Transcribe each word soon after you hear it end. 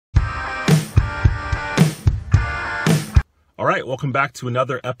All right, welcome back to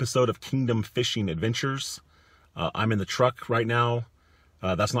another episode of Kingdom Fishing Adventures. I'm in the truck right now.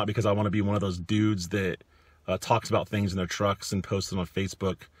 That's not because I want to be one of those dudes that talks about things in their trucks and posts it on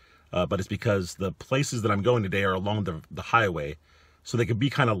Facebook, but it's because the places that I'm going today are along the highway, so they could be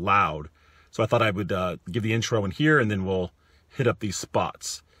kind of loud. So I thought I would give the intro in here, and then we'll hit up these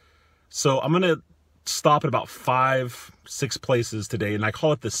spots. So I'm going to stop at about 5-6 places today, and I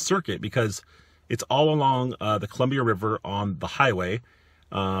call it the circuit because it's all along the Columbia River on the highway.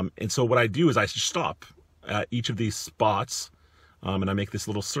 And so what I do is I stop at each of these spots, and I make this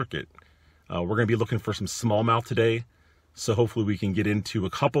little circuit. We're going to be looking for some smallmouth today, so hopefully we can get into a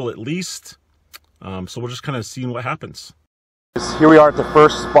couple at least. So we'll just kind of see what happens. Here we are at the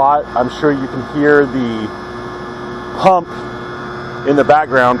first spot. I'm sure you can hear the pump in the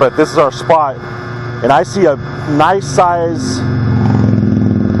background, but this is our spot. And I see a nice size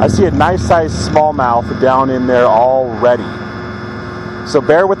smallmouth down in there already. So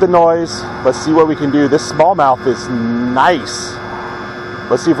bear with the noise. Let's see what we can do. This smallmouth is nice.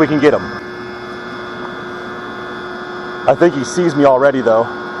 Let's see if we can get him. I think he sees me already though.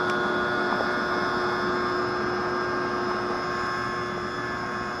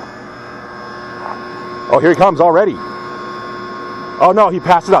 Oh, here he comes already. Oh no, he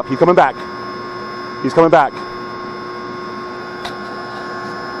passed it up. He's coming back. He's coming back.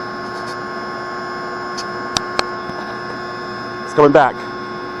 He's coming back.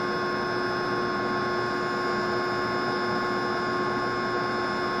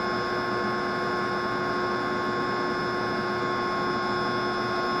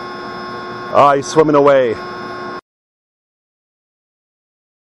 Oh, he's swimming away.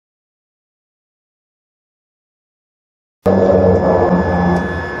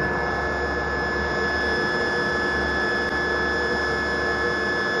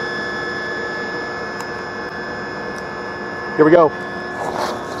 Here we go.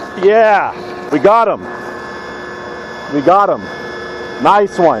 Yeah, we got him. We got him.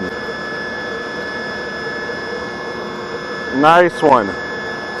 Nice one. Nice one.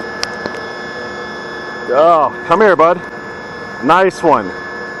 Oh, come here, bud. Nice one.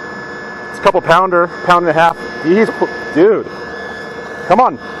 It's a couple pounder, pound and a half. Dude, come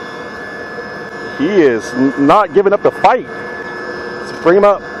on. He is not giving up the fight. Let's bring him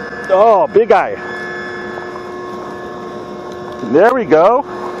up. Oh, big guy. There we go.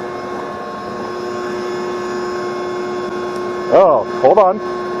 Oh, hold on.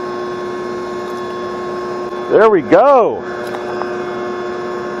 There we go.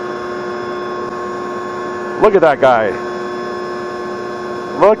 Look at that guy.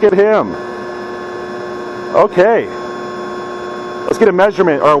 Look at him. Okay. Let's get a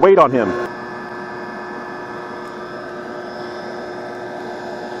measurement or a weight on him.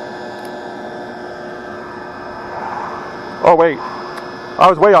 Oh wait, I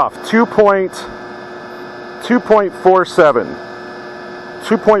was way off. 2.47.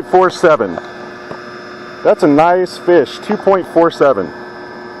 2.47. That's a nice fish. 2.47.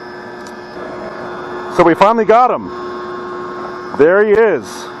 So we finally got him. There he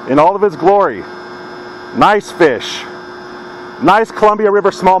is in all of his glory. Nice fish. Nice Columbia River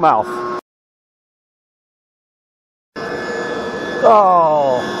smallmouth.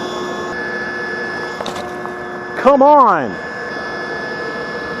 Oh. Come on.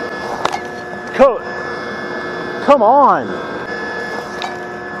 Come on.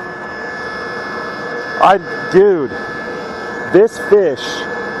 Dude, this fish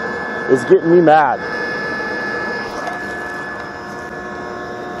is getting me mad.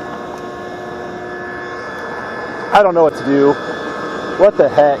 I don't know what to do. What the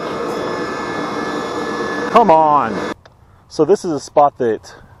heck? Come on. So this is a spot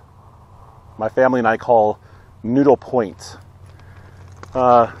that my family and I call Noodle Point.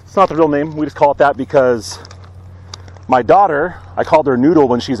 It's not the real name. We just call it that because my daughter, I called her Noodle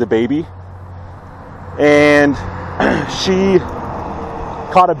when she's a baby, and she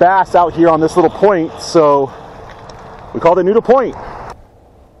caught a bass out here on this little point, so we called it Noodle Point.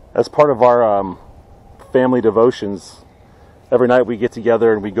 As part of our family devotions, every night we get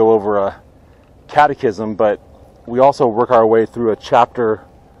together and we go over a catechism, but we also work our way through a chapter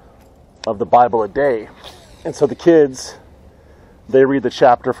of the Bible a day. And so the kids, they read the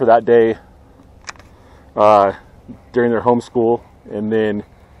chapter for that day during their homeschool, and then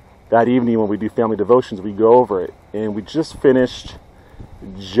that evening when we do family devotions, we go over it. And we just finished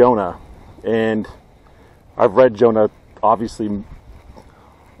Jonah, and I've read Jonah obviously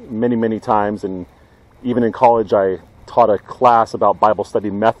many times, and even in college I taught a class about Bible study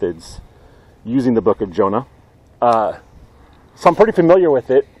methods using the book of Jonah. So I'm pretty familiar with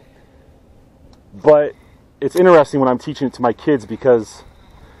it, but it's interesting when I'm teaching it to my kids because,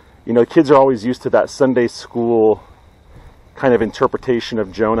 you know, kids are always used to that Sunday school kind of interpretation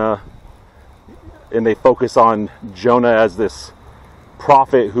of Jonah, and they focus on Jonah as this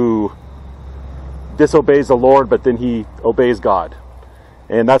prophet who disobeys the Lord, but then he obeys God.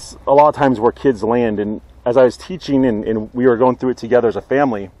 And that's a lot of times where kids land. And as I was teaching and we were going through it together as a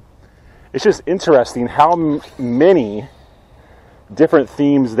family, it's just interesting how many different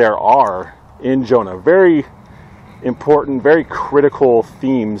themes there are in Jonah. Very important, very critical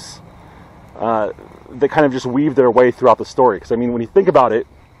themes that kind of just weave their way throughout the story. Because, I mean, when you think about it,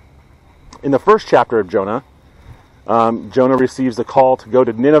 in the first chapter of Jonah, Jonah receives a call to go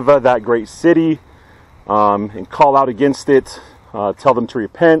to Nineveh, that great city, and call out against it, tell them to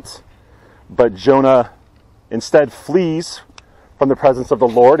repent. But Jonah instead flees from the presence of the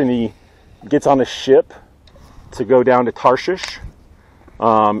Lord, and he gets on a ship to go down to Tarshish.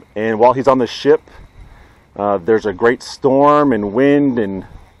 And while he's on the ship, there's a great storm and wind, and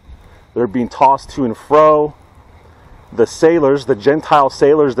they're being tossed to and fro. The sailors, the Gentile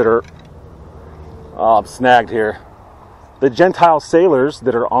sailors that are... Oh, I'm snagged here. The Gentile sailors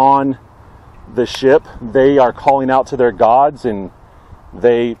that are on the ship, they are calling out to their gods, and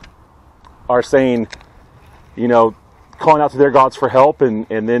they are saying, you know, calling out to their gods for help, and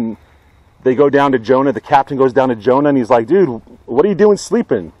then they go down to Jonah. The captain goes down to Jonah, and he's like, dude, what are you doing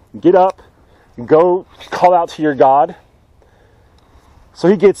sleeping? Get up, go call out to your God. So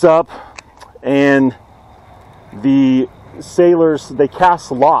he gets up, and the sailors, they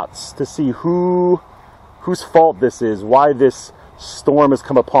cast lots to see whose fault this is, why this storm has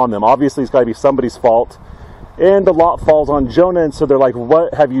come upon them. Obviously, it's got to be somebody's fault. And the lot falls on Jonah, and so they're like,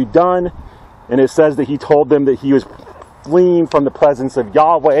 what have you done? And it says that he told them that he was fleeing from the presence of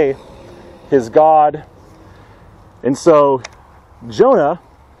Yahweh, his God. And so Jonah,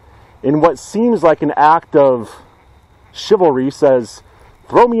 in what seems like an act of chivalry, says,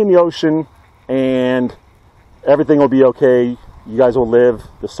 throw me in the ocean and everything will be okay. You guys will live.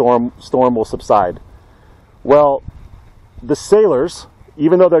 The storm will subside. Well, the sailors,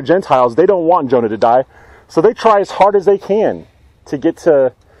 even though they're Gentiles, they don't want Jonah to die. So they try as hard as they can to get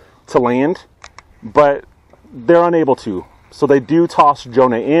to land, but they're unable to. So they do toss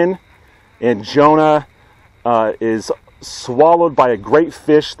Jonah in, and Jonah is swallowed by a great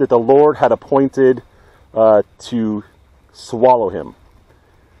fish that the Lord had appointed to swallow him.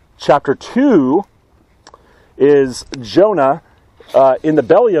 Chapter 2 is Jonah in the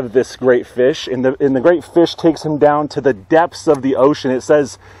belly of this great fish, and the great fish takes him down to the depths of the ocean. It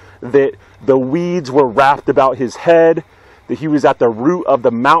says that the weeds were wrapped about his head, that he was at the root of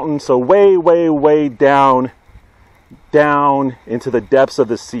the mountain, so way, way, way down into the depths of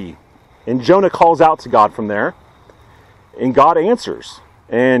the sea. And Jonah calls out to God from there, and God answers,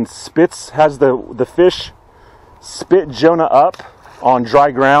 and has the fish spit Jonah up on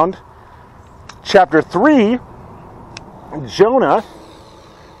dry ground. Chapter 3, Jonah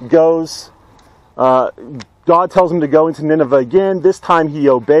goes, God tells him to go into Nineveh again. This time he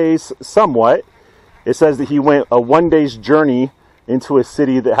obeys somewhat. It says that he went a 1 day's journey into a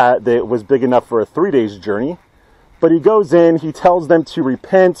city that was big enough for a 3 days journey. But he goes in, he tells them to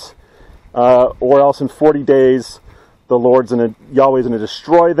repent, or else in 40 days Yahweh's going to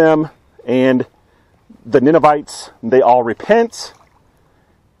destroy them. And the Ninevites, they all repent.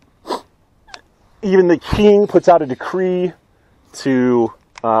 Even the king puts out a decree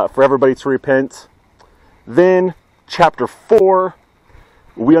for everybody to repent. Then, chapter 4,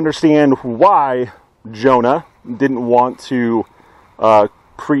 we understand why Jonah didn't want to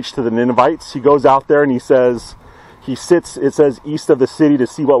preach to the Ninevites. He goes out there and he sits, it says, east of the city to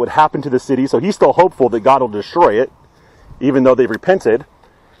see what would happen to the city. So he's still hopeful that God will destroy it, even though they've repented.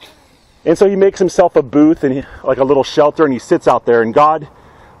 And so he makes himself a booth, and like a little shelter, and he sits out there. And God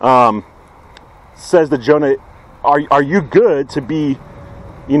says to Jonah, are you good to be,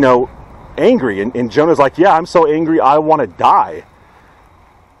 angry? And Jonah's like, yeah, I'm so angry, I want to die.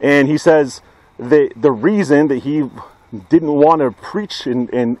 And he says that the reason that he didn't want to preach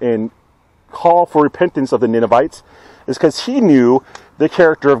and call for repentance of the Ninevites is because he knew the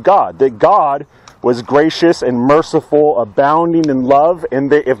character of God, that God was gracious and merciful, abounding in love,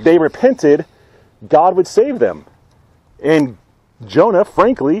 and that if they repented, God would save them. And Jonah,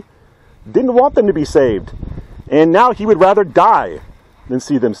 frankly, didn't want them to be saved. And now he would rather die than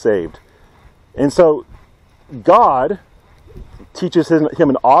see them saved. And so God teaches him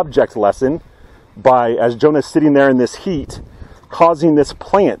an object lesson by, as Jonah's sitting there in this heat, causing this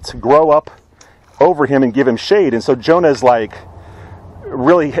plant to grow up over him and give him shade. And so Jonah's like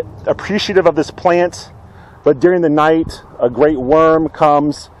really appreciative of this plant, but during the night a great worm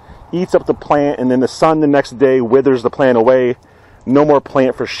comes eats up the plant, and then the sun the next day withers the plant away. No more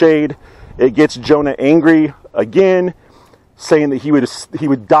plant for shade. It gets Jonah angry again, saying that he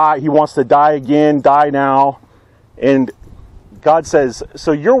would die. He wants to die again, die now. And God says,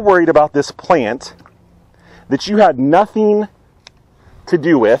 so you're worried about this plant that you had nothing to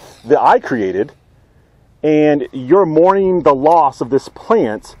do with, that I created, and you're mourning the loss of this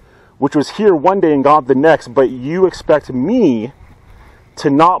plant, which was here one day and gone the next, but you expect me to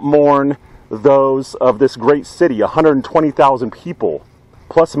not mourn those of this great city, 120,000 people,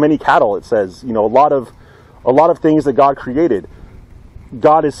 plus many cattle, it says. You know, a lot of things that God created.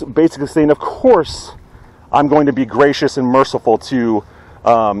 God is basically saying, of course, I'm going to be gracious and merciful to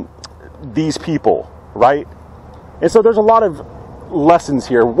these people, right? And so there's a lot of lessons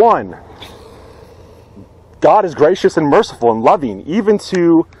here. One, God is gracious and merciful and loving, even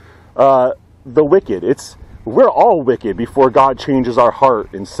to the wicked. We're all wicked before God changes our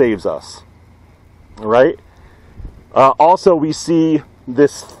heart and saves us, right? Also, we see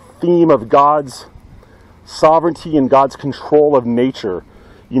this theme of God's sovereignty and God's control of nature.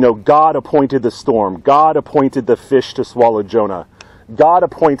 You know, God appointed the storm. God appointed the fish to swallow Jonah. God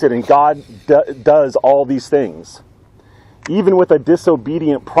appointed, and God does all these things. Even with a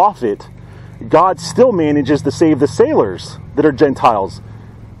disobedient prophet, God still manages to save the sailors that are Gentiles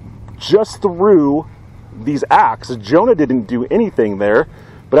just through these acts. Jonah didn't do anything there,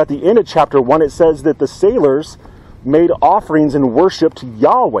 but at the end of chapter 1, it says that the sailors made offerings and worship to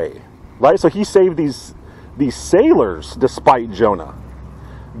Yahweh, right? So he saved these sailors despite Jonah.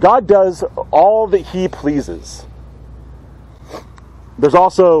 God does all that he pleases. There's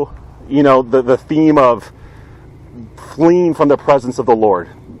also, you know, the theme of fleeing from the presence of the Lord.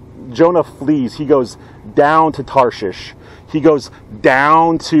 Jonah flees. He goes down to Tarshish. He goes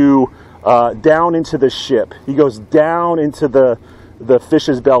down into the ship. He goes down into the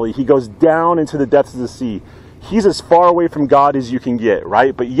fish's belly. He goes down into the depths of the sea. He's as far away from God as you can get,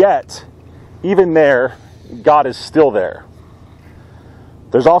 right? But yet, even there, God is still there.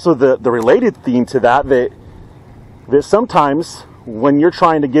 There's also the related theme to that sometimes when you're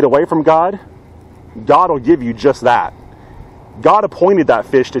trying to get away from God, God will give you just that. God appointed that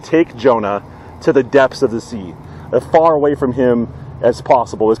fish to take Jonah to the depths of the sea, as far away from him as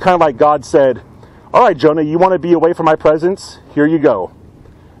possible. It's kind of like God said, all right, Jonah, you want to be away from my presence? Here you go.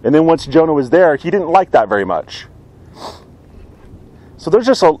 And then once Jonah was there, he didn't like that very much. So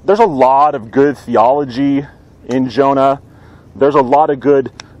there's a lot of good theology in Jonah. There's a lot of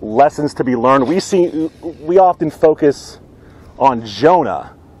good lessons to be learned. We often focus on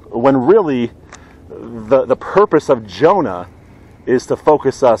Jonah when really the purpose of Jonah is to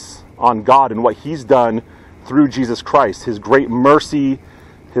focus us on God and what he's done through Jesus Christ, his great mercy,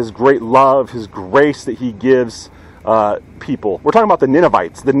 his great love, his grace that he gives people. We're talking about the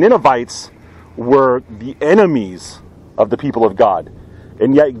Ninevites. The Ninevites were the enemies of the people of God,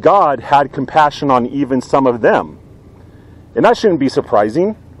 and yet God had compassion on even some of them. And that shouldn't be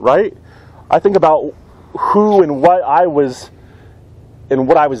surprising, right? I think about who and what I was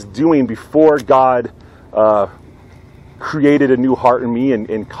doing before God created a new heart in me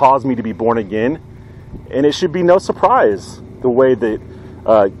and caused me to be born again. And it should be no surprise the way that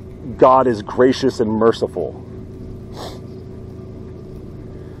God is gracious and merciful.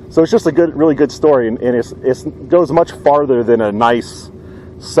 So it's just a really good story, and it goes much farther than a nice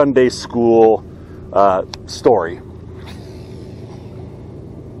Sunday school story.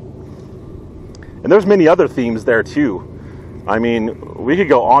 And there's many other themes there too. I mean, we could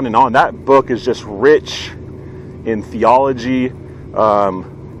go on and on. That book is just rich in theology.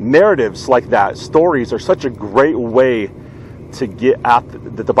 Narratives like that, stories, are such a great way to get at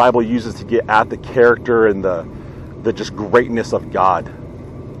that the Bible uses to get at the character and the just greatness of God.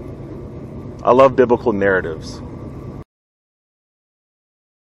 I love biblical narratives.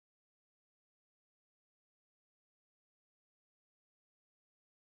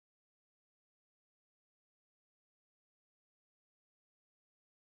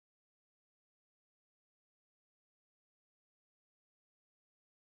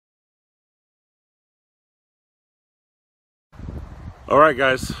 All right,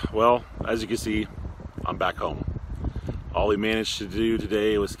 guys. Well, as you can see, I'm back home. All we managed to do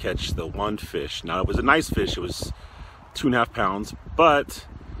today was catch the one fish. Now, it was a nice fish. It was 2.5 pounds, but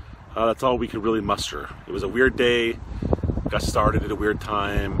that's all we could really muster. It was a weird day. Got started at a weird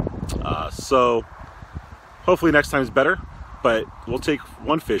time. So hopefully next time is better, but we'll take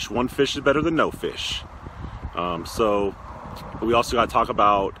one fish. One fish is better than no fish. So we also got to talk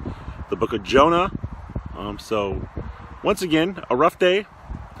about the book of Jonah. So once again, a rough day,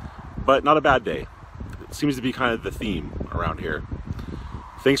 but not a bad day. It seems to be kind of the theme around here.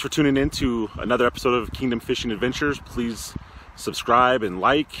 Thanks for tuning in to another episode of Kingdom Fishing Adventures. Please subscribe and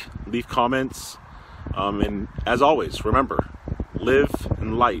like, leave comments, and as always, remember, live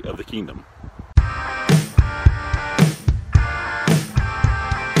in light of the kingdom.